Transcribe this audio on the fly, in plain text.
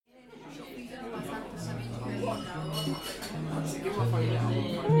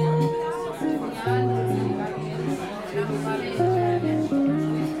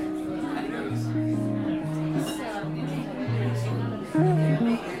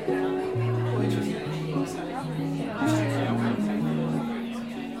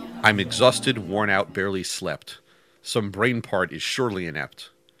I'm exhausted, worn out, barely slept. Some brain part is surely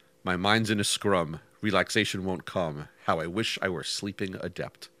inept. My mind's in a scrum. Relaxation won't come. How I wish I were sleeping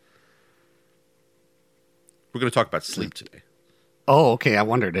adept. We're going to talk about sleep today. Oh, okay. I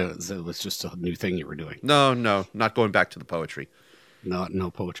wondered if it was just a new thing you were doing. No, not going back to the poetry. No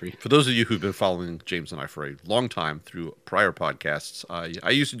poetry. For those of you who've been following James and I for a long time through prior podcasts, I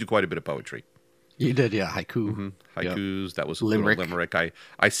used to do quite a bit of poetry. You did, yeah. Haiku. Mm-hmm. Haikus, Yep. that was a Limerick. limerick.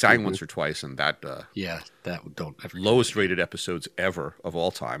 I sang once or twice, and that Yeah, that don't ever. lowest rated episodes ever of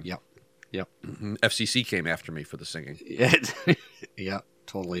all time. Yep. FCC came after me for the singing. Yeah,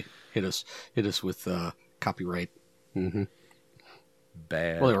 totally. Hit us with copyright. Mm-hmm.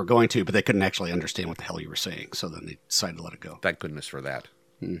 Bad. Well, they were going to, but they couldn't actually understand what the hell you were saying, so then they decided to let it go. Thank goodness for that.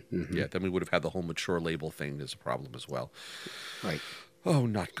 Mm-hmm. Yeah, then we would have had the whole mature label thing as a problem as well. Right. Oh,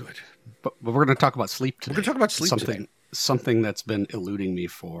 not good. But we're going to talk about sleep today. We're going to talk about sleep today. Something that's been eluding me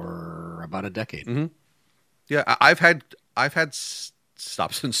for about a decade. Mm-hmm. Yeah, I've had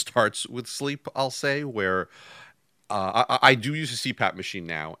stops and starts with sleep, I'll say, where I do use a CPAP machine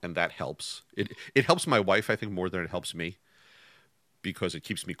now, and that helps. It helps my wife, I think, more than it helps me because it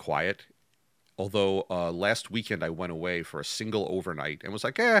keeps me quiet. Although last weekend I went away for a single overnight and was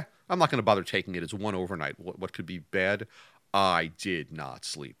like, I'm not going to bother taking it. It's one overnight. What could be bad? I did not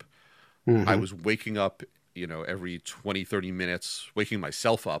sleep. Mm-hmm. I was waking up, every 20, 30 minutes, waking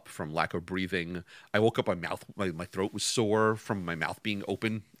myself up from lack of breathing. I woke up, my throat was sore from my mouth being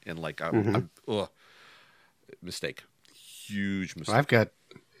open, and mistake. Huge mistake.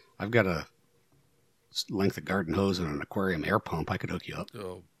 I've got a length of garden hose and an aquarium air pump. I could hook you up.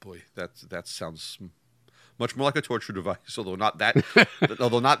 Oh boy, that sounds much more like a torture device, although not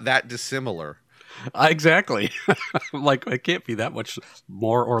that dissimilar. Exactly. Like, it can't be that much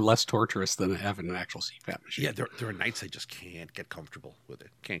more or less torturous than having an actual CPAP machine. Yeah, there are nights I just can't get comfortable with it.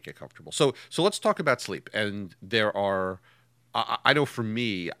 Can't get comfortable. So let's talk about sleep. And there are, I know for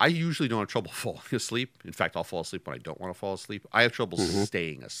me, I usually don't have trouble falling asleep. In fact, I'll fall asleep when I don't want to fall asleep. I have trouble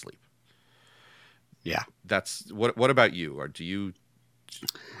staying asleep. Yeah. That's what about you? Or do you?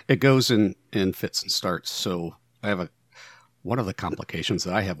 It goes in fits and starts. So I have one of the complications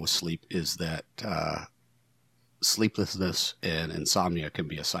that I have with sleep is that sleeplessness and insomnia can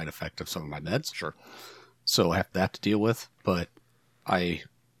be a side effect of some of my meds. Sure. So I have that to deal with. But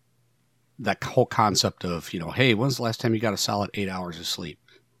that whole concept of, hey, when's the last time you got a solid 8 hours of sleep?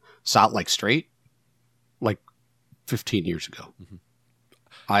 Solid, like straight? Like 15 years ago. Mm-hmm.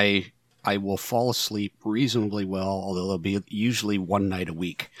 I will fall asleep reasonably well, although there'll be usually one night a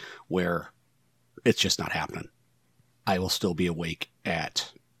week where it's just not happening. I will still be awake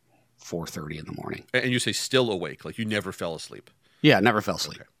at 4:30 in the morning. And you say still awake, like you never fell asleep. Yeah, never fell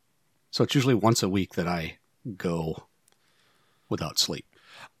asleep. Okay. So it's usually once a week that I go without sleep,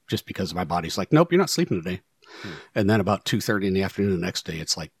 just because my body's like, nope, you're not sleeping today. And then about 2:30 in the afternoon the next day,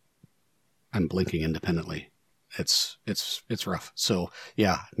 it's like I'm blinking independently. It's rough. So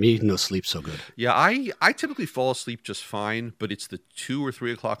yeah, me, no sleep so good. Yeah, I typically fall asleep just fine, but it's the 2 or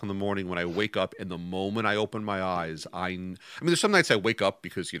 3 o'clock in the morning when I wake up, and the moment I open my eyes, I mean, there's some nights I wake up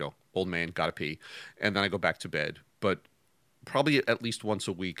because, old man, gotta pee, and then I go back to bed. But probably at least once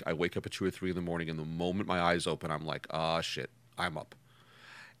a week, I wake up at 2 or 3 in the morning, and the moment my eyes open, I'm like, shit, I'm up.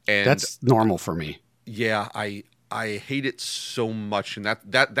 And that's normal for me. Yeah, I hate it so much, and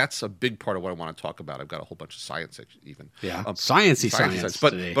that's a big part of what I want to talk about. I've got a whole bunch of science, even. Yeah, science.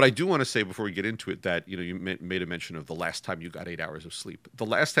 But I do want to say before we get into it that you made a mention of the last time you got 8 hours of sleep. The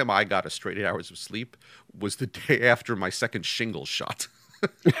last time I got a straight 8 hours of sleep was the day after my second shingles shot.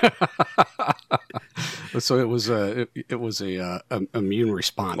 So it was a immune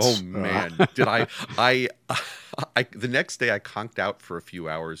response. Oh man, did I the next day I conked out for a few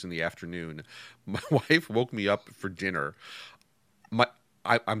hours in the afternoon. My wife woke me up for dinner.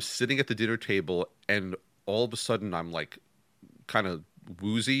 I'm sitting at the dinner table, and all of a sudden I'm like kind of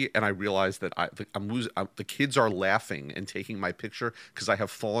woozy, and I realize that I'm losing. The kids are laughing and taking my picture because I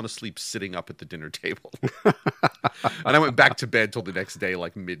have fallen asleep sitting up at the dinner table. And I went back to bed till the next day,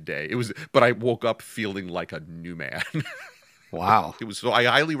 like midday. But I woke up feeling like a new man. Wow. It was so. I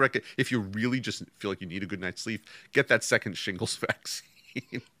highly recommend, if you really just feel like you need a good night's sleep, get that second shingles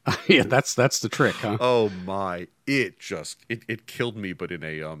vaccine. Yeah, that's the trick, huh? Oh my! It killed me, but in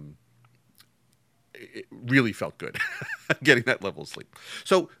a it really felt good getting that level of sleep.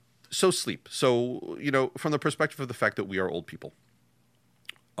 So So sleep. So, from the perspective of the fact that we are old people,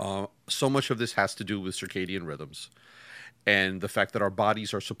 so much of this has to do with circadian rhythms and the fact that our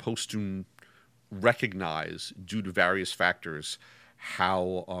bodies are supposed to recognize, due to various factors,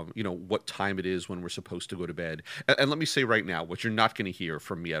 how what time it is when we're supposed to go to bed. And let me say right now, what you're not going to hear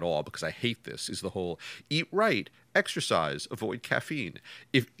from me at all, because I hate this, is the whole eat right, exercise, avoid caffeine.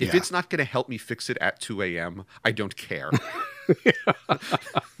 If it's not going to help me fix it at 2 a.m., I don't care.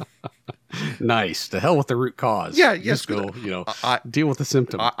 Nice. To hell with the root cause. Yeah, yes. Just go, deal with the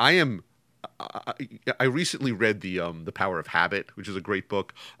symptom. I recently read the Power of Habit, which is a great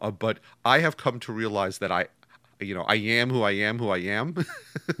book, but I have come to realize that I am who I am,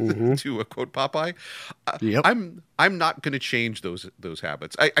 Mm-hmm. to quote Popeye. Yep. I'm not going to change those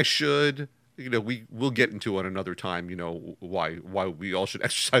habits. I should. We'll get into it another time. Why we all should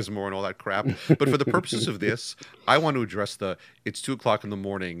exercise more and all that crap. But for the purposes of this, I want to address it's 2:00 in the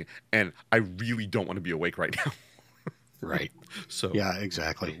morning, and I really don't want to be awake right now. Right. So yeah,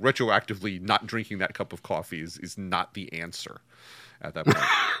 exactly. Retroactively, not drinking that cup of coffee is not the answer at that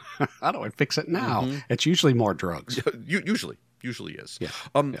point. How do I fix it now? Mm-hmm. It's usually more drugs. Usually is. Yeah.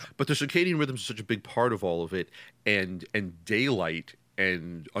 But the circadian rhythm is such a big part of all of it, and daylight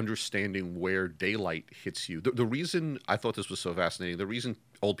and understanding where daylight hits you. The reason I thought this was so fascinating, the reason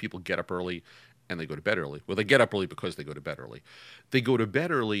old people get up early and they go to bed early. Well, they get up early because they go to bed early. They go to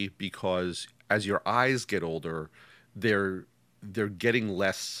bed early because as your eyes get older, they're getting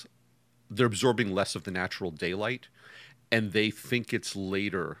less, they're absorbing less of the natural daylight, and they think it's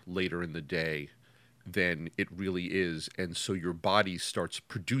later in the day than it really is. And so your body starts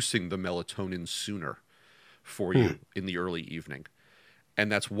producing the melatonin sooner for you in the early evening. And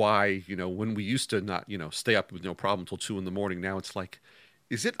that's why, when we used to not, stay up with no problem till 2 a.m, now it's like,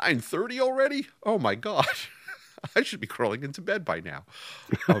 is it 9:30 already? Oh my God. I should be crawling into bed by now.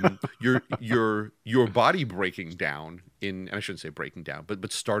 Your body breaking down and I shouldn't say breaking down,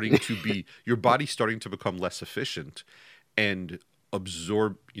 but starting to be, your body starting to become less efficient and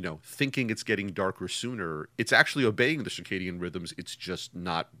absorb, thinking it's getting darker sooner. It's actually obeying the circadian rhythms. It's just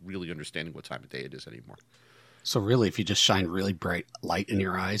not really understanding what time of day it is anymore. So really, if you just shine really bright light in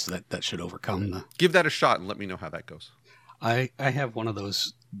your eyes, that should overcome the... Give that a shot and let me know how that goes. I have one of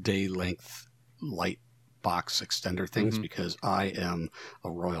those day length light box extender things because I am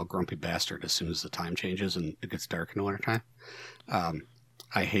a royal grumpy bastard as soon as the time changes and it gets dark in the wintertime.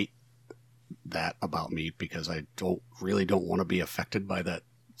 I hate that about me because I don't want to be affected by that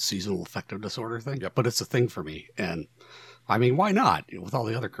seasonal affective disorder thing. Yep. But it's a thing for me. And I mean, why not with all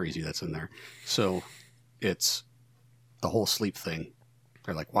the other crazy that's in there? So it's the whole sleep thing.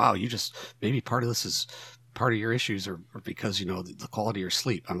 They're like, wow, maybe part of this is part of your issues are because, the quality of your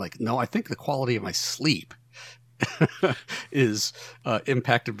sleep. I'm like, no, I think the quality of my sleep is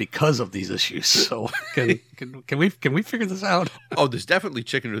impacted because of these issues. So can we figure this out? Oh, there's definitely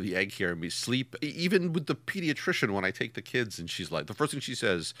chicken or the egg here. I mean, sleep, even with the pediatrician, when I take the kids and she's like, the first thing she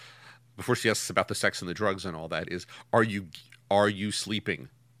says before she asks about the sex and the drugs and all that is, are you sleeping?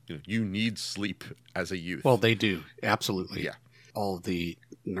 You need sleep as a youth. Well, they do. Absolutely. Yeah. All of the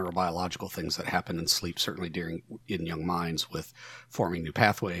neurobiological things that happen in sleep, certainly in young minds with forming new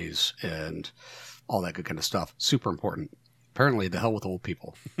pathways and all that good kind of stuff. Super important. Apparently, the hell with old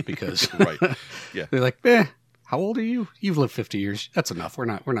people because right. Yeah. They're like, how old are you? You've lived 50 years. That's enough. We're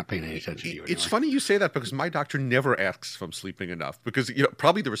not paying any attention to you anymore. It's funny you say that because my doctor never asks if I'm sleeping enough because,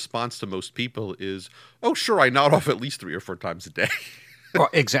 probably the response to most people is, oh, sure, I nod off at least 3 or 4 times a day. Well,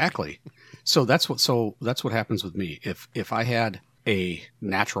 exactly. So that's what happens with me. If I had a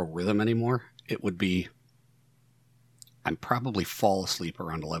natural rhythm anymore, it would be I'm probably fall asleep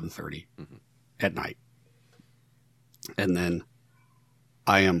around 11:30 at night, and then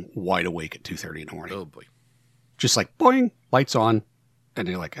I am wide awake at 2:30 in the morning. Oh boy! Just like boing, lights on, and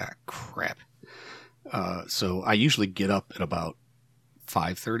you're like, crap. So I usually get up at about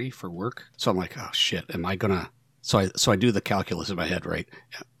 5:30 for work. So I'm like, oh shit, am I gonna? So I do the calculus in my head, right?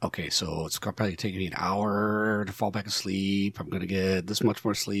 Okay, so it's probably taking me an hour to fall back asleep. I'm going to get this much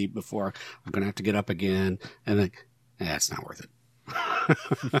more sleep before I'm going to have to get up again. And then, it's not worth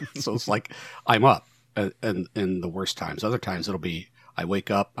it. So it's like I'm up and in the worst times. Other times it'll be I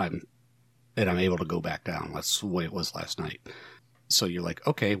wake up, I'm able to go back down. That's the way it was last night. So you're like,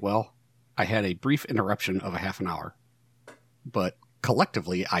 okay, well, I had a brief interruption of a half an hour, but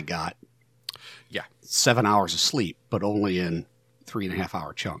collectively I got 7 hours of sleep, but only in 3.5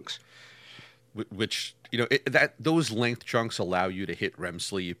 hour chunks. Which, those length chunks allow you to hit REM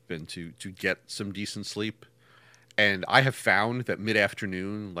sleep and to get some decent sleep. And I have found that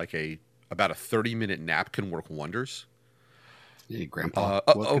mid-afternoon, like about a 30-minute nap can work wonders. Hey, Grandpa,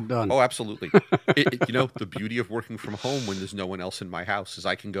 what could done? Oh, absolutely. The beauty of working from home when there's no one else in my house is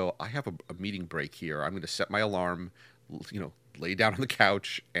I can go, I have a meeting break here. I'm going to set my alarm, lay down on the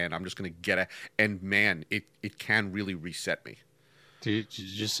couch, and I'm just going to get it. And man, it can really reset me. Did you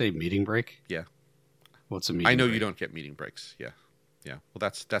just say meeting break? Yeah. What's a meeting I know break? you don't get meeting breaks. Yeah. Yeah. Well,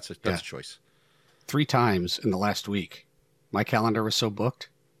 that's a choice. 3 times in the last week, my calendar was so booked,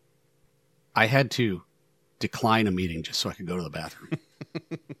 I had to decline a meeting just so I could go to the bathroom.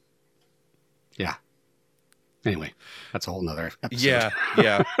 Yeah. Anyway, that's a whole nother episode.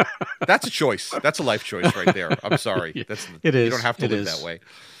 Yeah. That's a choice. That's a life choice right there. I'm sorry. It is. You don't have to It live is. that way.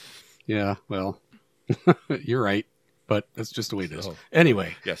 Yeah, well, you're right, but that's just the way it is. Oh.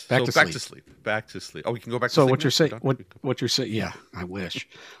 Anyway, Yes. back to sleep. Back to sleep. Oh, we can go back to So sleep. what you're saying, We're done? what you're saying, yeah, I wish.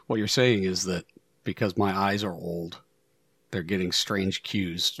 What you're saying is that because my eyes are old, they're getting strange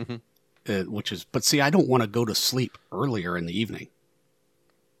cues, but see, I don't want to go to sleep earlier in the evening.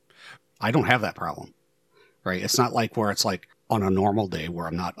 I don't have that problem, right? It's not like where it's like on a normal day where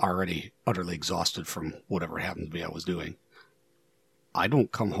I'm not already utterly exhausted from whatever it happened to be I was doing. I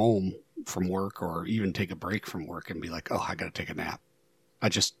don't come home from work or even take a break from work and be like, oh, I got to take a nap.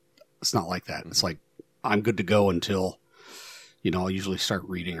 It's not like that. It's like, I'm good to go until, I'll usually start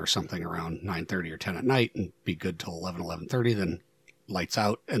reading or something around 9:30 or 10 at night and be good till 11:30, then lights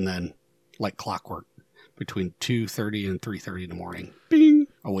out, and then like clockwork between 2:30 and 3:30 in the morning. Bing!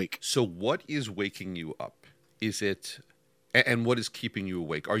 Awake. So what is waking you up? Is it, and what is keeping you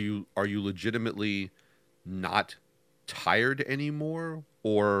awake? Are you legitimately not tired anymore?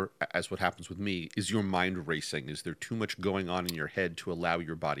 Or, as what happens with me, is your mind racing? Is there too much going on in your head to allow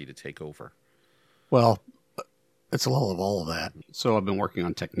your body to take over? Well, it's a little of all of that. So I've been working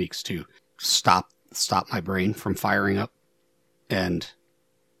on techniques to stop my brain from firing up. And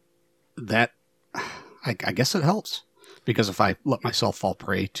that, I guess it helps. Because if I let myself fall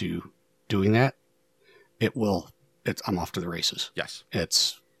prey to doing that, I'm off to the races. Yes.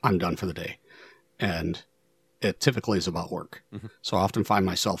 I'm done for the day. And it typically is about work. Mm-hmm. So I often find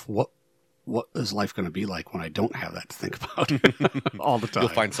myself, what is life going to be like when I don't have that to think about all the time? You'll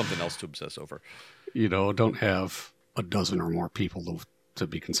find something else to obsess over. Don't have a dozen or more people to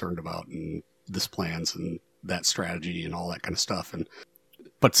be concerned about, and this plans and that strategy and all that kind of stuff.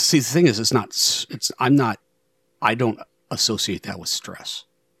 But see, the thing is, I don't associate that with stress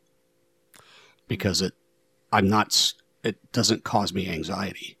because it doesn't cause me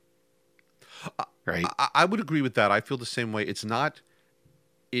anxiety. Right. I would agree with that. I feel the same way. It's not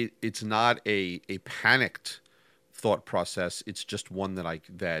a panicked thought process. It's just one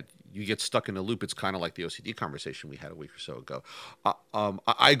that you get stuck in a loop. It's kind of like the OCD conversation we had a week or so ago.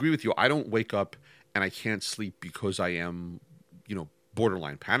 I agree with you. I don't wake up and I can't sleep because I am,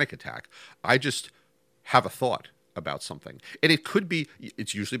 borderline panic attack. I just have a thought about something. And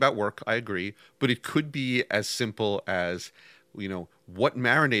it's usually about work, I agree, but it could be as simple as, what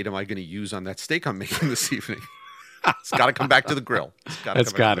marinade am I going to use on that steak I'm making this evening? It's got to come back to the grill.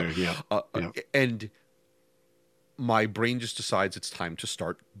 Yeah. And my brain just decides it's time to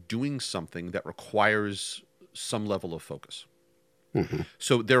start doing something that requires some level of focus. Mm-hmm.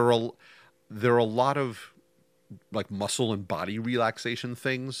 So there are a lot of like muscle and body relaxation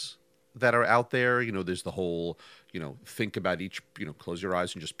things that are out there. There's the whole, think about each, close your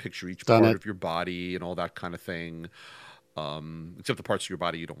eyes and just picture each part of your body and all that kind of thing. Except the parts of your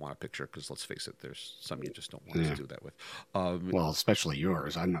body you don't want to picture, because let's face it, there's some you just don't want to do that with. Well, especially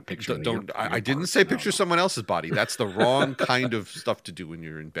yours. I'm not picturing. I didn't say picture someone else's body. That's the wrong kind of stuff to do when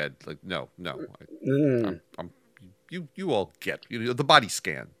you're in bed. Like, no. You all get the body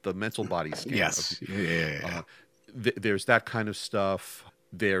scan, the mental body scan. Yes. There's that kind of stuff.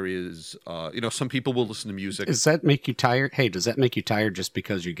 There is, some people will listen to music. Does that make you tired? Hey, does that make you tired just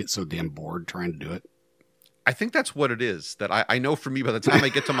because you get so damn bored trying to do it? I think that's what it is. That I know for me, by the time I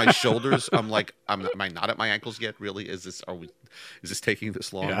get to my shoulders, I'm like, am I not at my ankles yet? Really? Is this taking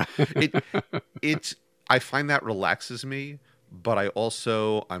this long? Yeah. I find that relaxes me, but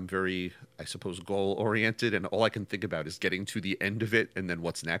I'm very, I suppose, goal oriented, and all I can think about is getting to the end of it and then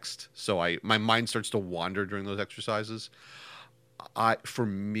what's next. So my mind starts to wander during those exercises. For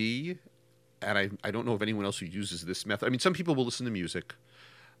me, and I don't know of anyone else who uses this method. I mean, some people will listen to music.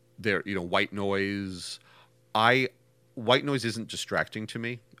 There, white noise. White noise isn't distracting to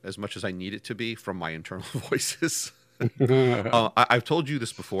me as much as I need it to be from my internal voices. I've told you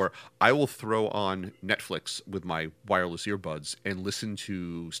this before. I will throw on Netflix with my wireless earbuds and listen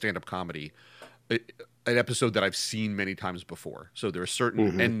to stand-up comedy, an episode that I've seen many times before. So there are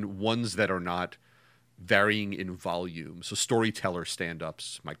certain, and ones that are not varying in volume. So storyteller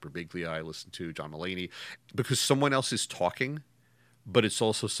stand-ups, Mike Birbiglia I listen to, John Mulaney, because someone else is talking but it's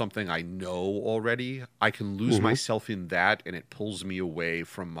also something I know already. I can lose Mm-hmm. myself in that, and it pulls me away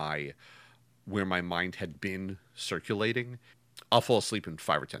from where my mind had been circulating. I'll fall asleep in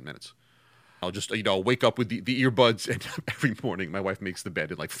 5 or 10 minutes. I'll just, wake up with the earbuds, and every morning my wife makes the bed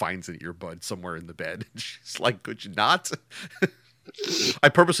and like finds an earbud somewhere in the bed. And she's like, "Could you not?" I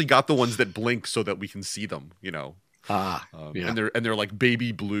purposely got the ones that blink so that we can see them, Yeah. and they're like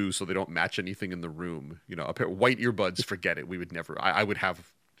baby blue, so they don't match anything in the room. A pair of white earbuds, forget it. We would never. I would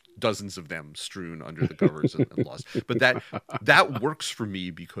have dozens of them strewn under the covers and lost. But that works for me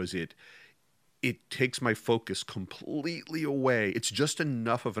because it takes my focus completely away. It's just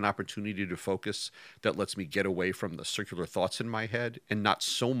enough of an opportunity to focus that lets me get away from the circular thoughts in my head and not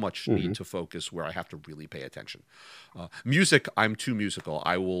so much need to focus where I have to really pay attention. Music, I'm too musical.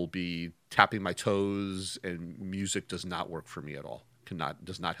 I will be tapping my toes, and music does not work for me at all.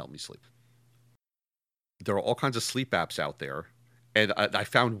 Does not help me sleep. There are all kinds of sleep apps out there, and I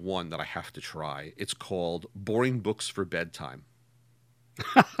found one that I have to try. It's called Boring Books for Bedtime.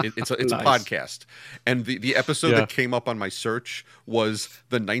 It's Nice. a podcast, and the episode Yeah. that came up on my search was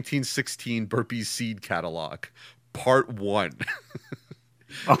the 1916 Burpees Seed Catalog, Part 1.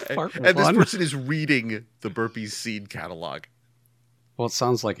 Oh, part And this one? person is reading the Burpees Seed Catalog. Well, it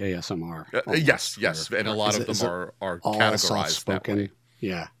sounds like ASMR. almost, Yes, or- and a or lot is of it- them are all categorized that soft-spoken. way.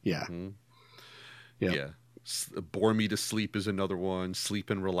 Yeah. Mhm. Yep. Yeah, Bore Me to Sleep is another one. Sleep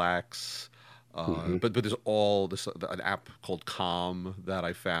and Relax. But there's an app called Calm that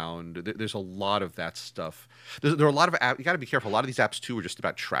I found. There's a lot of that stuff. There are a lot of apps. You got to be careful. A lot of these apps too are just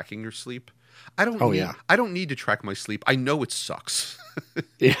about tracking your sleep. I don't need to track my sleep. I know it sucks.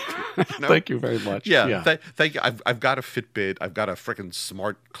 Yeah. know? Thank you very much. Yeah. Thank you. I've got a Fitbit. I've got a freaking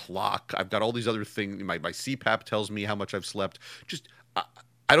smart clock. I've got all these other things. My CPAP tells me how much I've slept. Just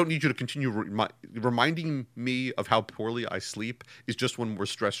I don't need you to continue reminding me of how poorly I sleep is just one more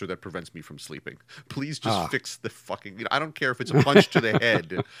stressor that prevents me from sleeping. Please just fix the fucking. I don't care if it's a punch to the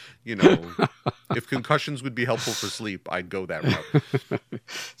head. If concussions would be helpful for sleep, I'd go that route.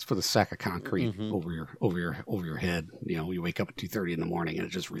 It's put a sack of concrete over your head. You wake up at 2:30 in the morning and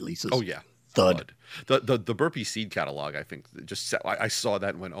it just releases. Oh yeah, thud. The Burpee Seed Catalog. I think I saw that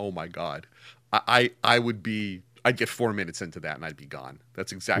and went, oh my god, I'd get 4 minutes into that and I'd be gone.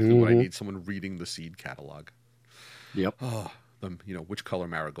 That's exactly what I need. Someone reading the seed catalog. Yep. Oh, which color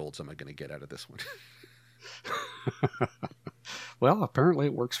marigolds am I going to get out of this one? Well, apparently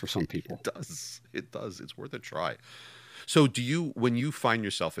it works for some people. It does. It's worth a try. So when you find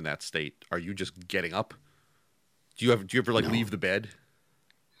yourself in that state, are you just getting up? Do you ever No. leave the bed?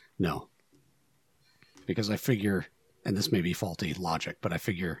 No. Because I figure, and this may be faulty logic, but I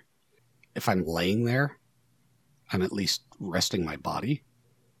figure if I'm laying there, I'm at least resting my body,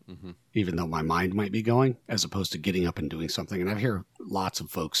 even though my mind might be going, as opposed to getting up and doing something. And I hear lots of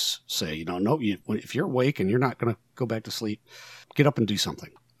folks say, no, if you're awake and you're not going to go back to sleep, get up and do something.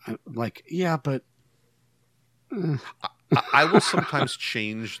 I'm like, yeah, but... I will sometimes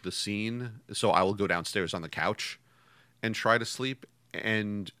change the scene. So I will go downstairs on the couch and try to sleep.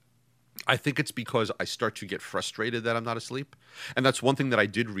 And I think it's because I start to get frustrated that I'm not asleep. And that's one thing that I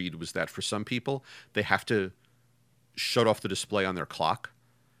did read was that for some people, they have to shut off the display on their clock.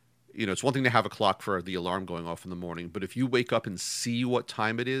 It's one thing to have a clock for the alarm going off in the morning, but if you wake up and see what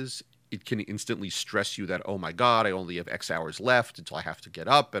time it is, it can instantly stress you that, oh my God, I only have X hours left until I have to get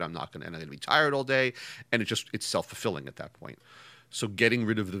up and I'm going to be tired all day. And it's self-fulfilling at that point. So getting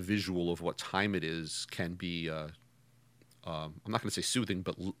rid of the visual of what time it is can be, I'm not going to say soothing,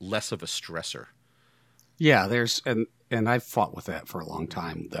 but less of a stressor. Yeah, and I've fought with that for a long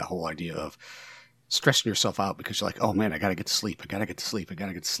time, that whole idea of stressing yourself out because you're like, oh man, I got to get to sleep.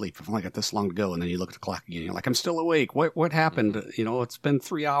 I've only got this long to go. And then you look at the clock again. You're like, I'm still awake. What happened? It's been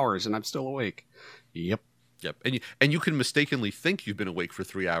 3 hours and I'm still awake. Yep. And you can mistakenly think you've been awake for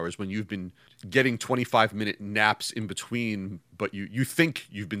 3 hours when you've been getting 25-minute naps in between, but you think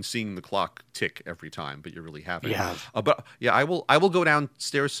you've been seeing the clock tick every time, but you really haven't. Yeah. But yeah, I will go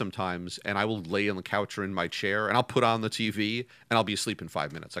downstairs sometimes and I will lay on the couch or in my chair and I'll put on the TV and I'll be asleep in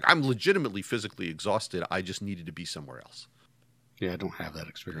 5 minutes. Like I'm legitimately physically exhausted. I just needed to be somewhere else. Yeah, I don't have that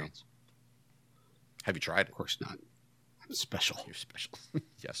experience. Have you tried it? Of course not. I'm special. You're special.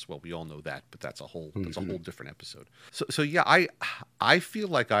 Yes, well, we all know that, but that's a whole different episode. So yeah, I feel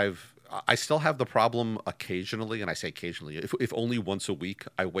like I still have the problem occasionally, and I say occasionally, if only once a week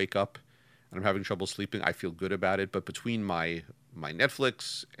I wake up and I'm having trouble sleeping, I feel good about it. But between my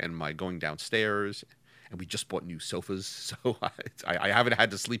Netflix and my going downstairs, and we just bought new sofas, so I haven't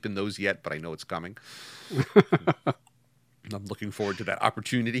had to sleep in those yet, but I know it's coming. I'm looking forward to that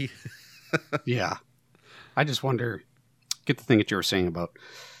opportunity. Yeah. I just wonder, get the thing that you were saying about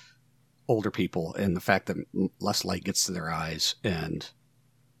older people and the fact that less light gets to their eyes and,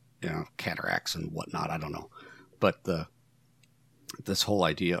 cataracts and whatnot. I don't know. But this whole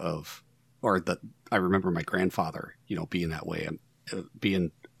idea of, I remember my grandfather, being that way and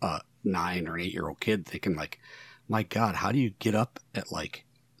being a 9 or an 8-year-old kid thinking like, my God, how do you get up at like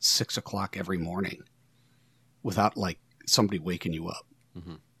 6 o'clock every morning without like somebody waking you up?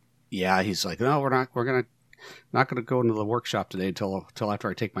 Mm-hmm. Yeah. He's like, no, we're not going to go into the workshop today until after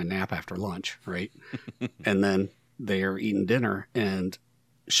I take my nap after lunch. Right. And then they're eating dinner and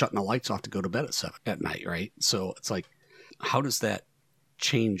shutting the lights off to go to bed at 7 at night. Right. So it's like, how does that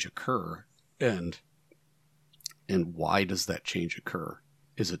change occur? And why does that change occur?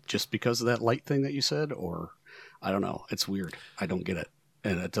 Is it just because of that light thing that you said? Or I don't know. It's weird. I don't get it.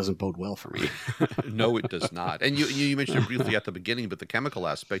 And it doesn't bode well for me. No, it does not. And you mentioned it briefly at the beginning, but the chemical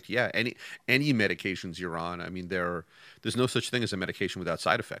aspect, yeah, any medications you're on, I mean, there's no such thing as a medication without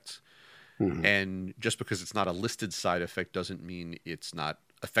side effects. Mm-hmm. And just because it's not a listed side effect doesn't mean it's not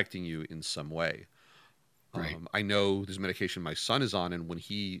affecting you in some way. Right. I know there's medication my son is on, and when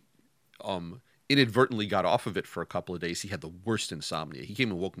he inadvertently got off of it for a couple of days, he had the worst insomnia. He came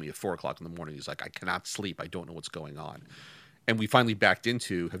and woke me at 4 o'clock in the morning. He's like, I cannot sleep. I don't know what's going on. And we finally backed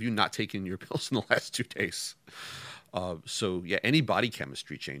into, have you not taken your pills in the last 2 days? So, yeah, any body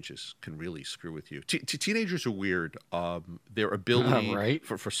chemistry changes can really screw with you. Teenagers are weird. Their ability, right.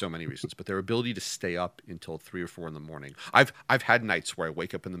 for so many reasons, but their ability to stay up until 3 or 4 in the morning. I've had nights where I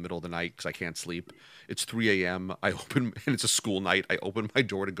wake up in the middle of the night because I can't sleep. It's 3 a.m. And it's a school night. I open my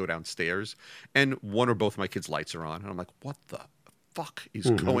door to go downstairs, and one or both of my kids' lights are on. And I'm like, what the fuck is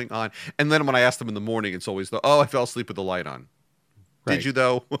going on? And then when I ask them in the morning, it's always I fell asleep with the light on. Right. Did you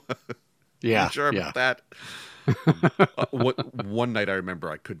though? Yeah. Sure about that? One night I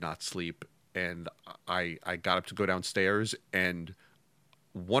remember I could not sleep, and I got up to go downstairs, and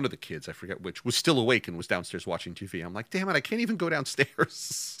one of the kids, I forget which, was still awake and was downstairs watching TV. I'm like, damn it, I can't even go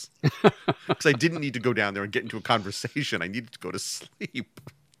downstairs because I didn't need to go down there and get into a conversation. I needed to go to sleep.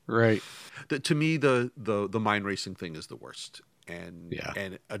 Right. To me, the mind racing thing is the worst, and yeah.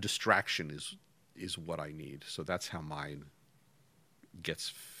 and a distraction is what I need. So that's how mine gets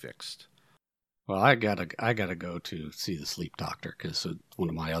fixed. Well, I gotta go to see the sleep doctor because one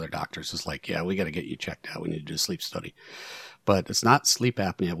of my other doctors is like, yeah, we got to get you checked out. We need to do a sleep study, but it's not sleep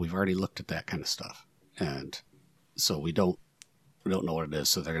apnea. We've already looked at that kind of stuff, and so we don't know what it is.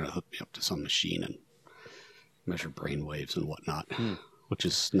 So they're gonna hook me up to some machine and measure brain waves and whatnot, which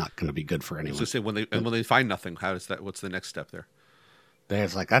is not going to be good for anyone. So say when they find nothing, what's the next step there? They're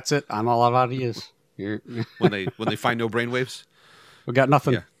like, that's it. I'm all out of ideas. when they find no brain waves. We got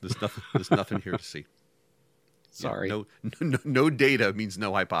nothing. Yeah, there's nothing here to see. Sorry. Yeah, no data means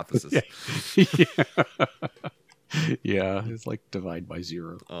no hypothesis. Yeah, it's like divide by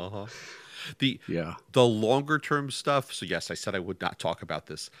 0. Uh-huh. The longer term stuff. So yes, I said I would not talk about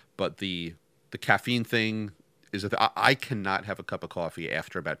this, but the caffeine thing is I cannot have a cup of coffee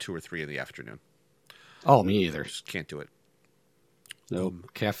after about 2 or 3 in the afternoon. Oh, me either. Just can't do it.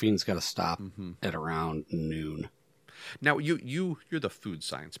 Nope. Caffeine's got to stop at around noon. Now, you're the food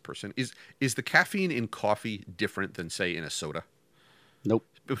science person. Is the caffeine in coffee different than, say, in a soda? Nope.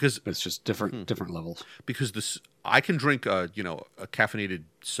 Because it's just different levels. Because I can drink a caffeinated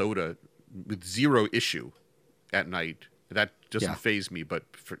soda with 0 issue at night. That doesn't faze me, but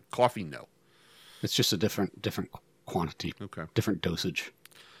for coffee, no. It's just a different quantity. Okay. Different dosage.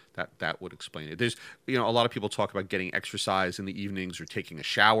 That would explain it. There's a lot of people talk about getting exercise in the evenings or taking a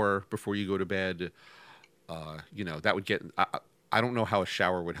shower before you go to bed. That would get. I don't know how a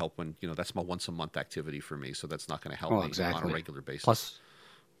shower would help when that's my once a month activity for me. So that's not going to help me on a regular basis.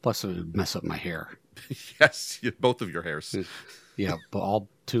 Plus, it would mess up my hair. Yes, both of your hairs. Yeah, but all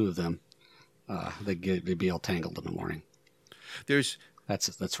 2 of them, they'd be all tangled in the morning.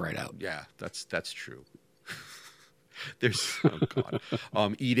 That's right out. Yeah, that's true. There's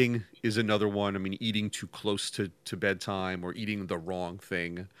eating is another one. I mean, eating too close to bedtime or eating the wrong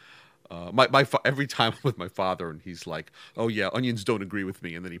thing. Every time with my father, and he's like, "Oh yeah, onions don't agree with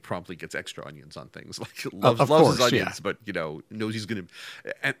me," and then he promptly gets extra onions on things. Like loves his onions, but knows he's gonna,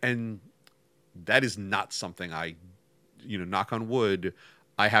 and that is not something I, knock on wood,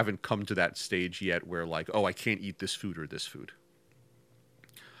 I haven't come to that stage yet where like, oh, I can't eat this food or this food.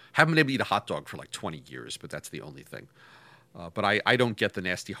 Haven't been able to eat a hot dog for like 20 years, but that's the only thing. But I don't get the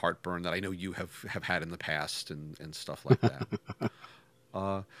nasty heartburn that I know you have had in the past and stuff like that.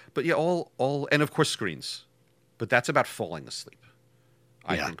 But yeah, all and of course screens, but that's about falling asleep.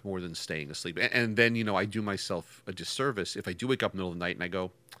 I think more than staying asleep. And then I do myself a disservice if I do wake up in the middle of the night and I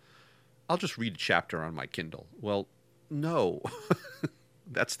go, I'll just read a chapter on my Kindle. Well, No.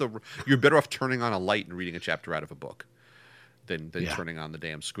 You're better off turning on a light and reading a chapter out of a book than Yeah. turning on the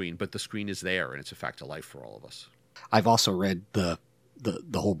damn screen. But the screen is there, and it's a fact of life for all of us. I've also read the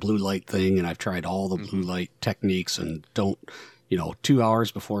whole blue light thing, and I've tried all the blue light techniques, and don't, 2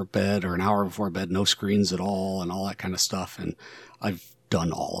 hours before bed or an hour before bed, no screens at all, and all that kind of stuff. And I've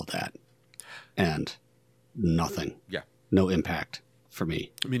done all of that, and nothing. Yeah. No impact for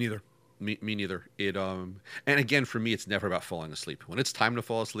me. Me neither. Me neither. And again, for me, it's never about falling asleep. When it's time to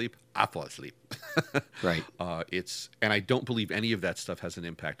fall asleep, I fall asleep. Right. And I don't believe any of that stuff has an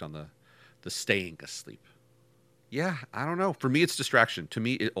impact on the staying asleep. Yeah, I don't know. For me, it's distraction. To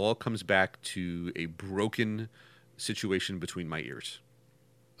me, it all comes back to a broken situation between my ears.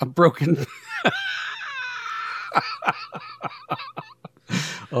 A broken.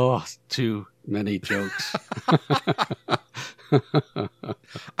 Oh, too many jokes.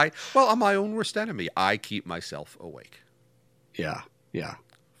 I'm my own worst enemy. I keep myself awake. Yeah.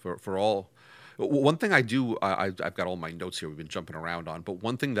 For all. One thing I do, I've got all my notes here we've been jumping around on, but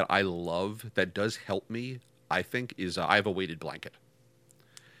one thing that I love that does help me, I think, is I have a weighted blanket.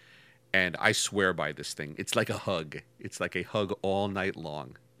 And I swear by this thing. It's like a hug. It's like a hug all night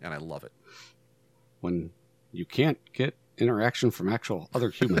long, and I love it. When you can't get interaction from actual other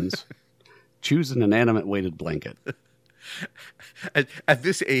humans, choose an inanimate weighted blanket. At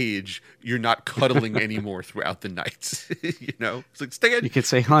this age, you're not cuddling anymore throughout the nights. It's like, stay in. You could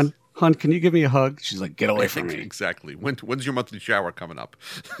say, Hun, can you give me a hug? She's like, get away from me. Exactly. When's your monthly shower coming up?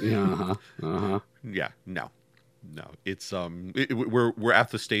 Yeah. Yeah. No. It's we're at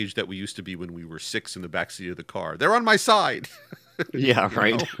the stage that we used to be when we were 6 in the backseat of the car. They're on my side. Yeah.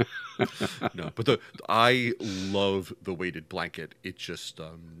 Right. No, but I love the weighted blanket. It just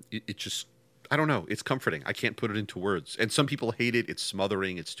I don't know. It's comforting. I can't put it into words. And some people hate it. It's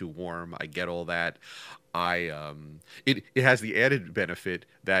smothering. It's too warm. I get all that. It has the added benefit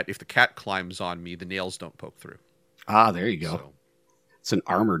that if the cat climbs on me, the nails don't poke through. Ah, there you go. So, it's an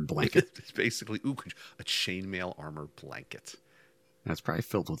armored blanket. it's basically a chainmail armor blanket. That's probably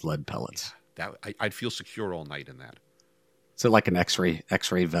filled with lead pellets. I'd feel secure all night in that. Is it like an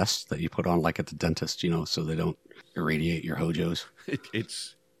X-ray vest that you put on like at the dentist, so they don't irradiate your hojos?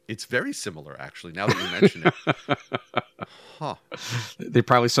 It's very similar, actually, now that you mention it. Huh. They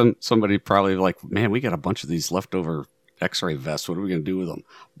probably, somebody probably like, man, we got a bunch of these leftover X-ray vests. What are we going to do with them?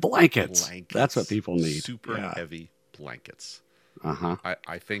 Blankets. That's what people need. Super heavy blankets. Uh-huh.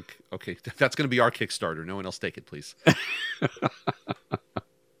 I think, okay, that's going to be our Kickstarter. No one else take it, please.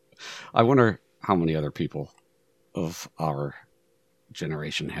 I wonder how many other people of our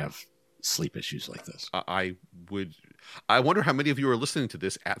generation have sleep issues like this. I wonder how many of you are listening to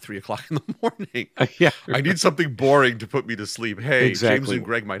this at 3:00 in the morning. Yeah. I need something boring to put me to sleep. Hey, Exactly. James and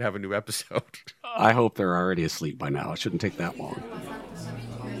Greg might have a new episode. I hope they're already asleep by now. It shouldn't take that long.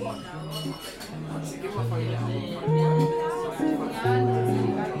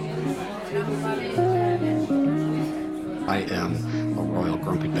 I am a royal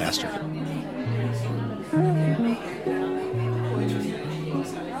grumpy bastard.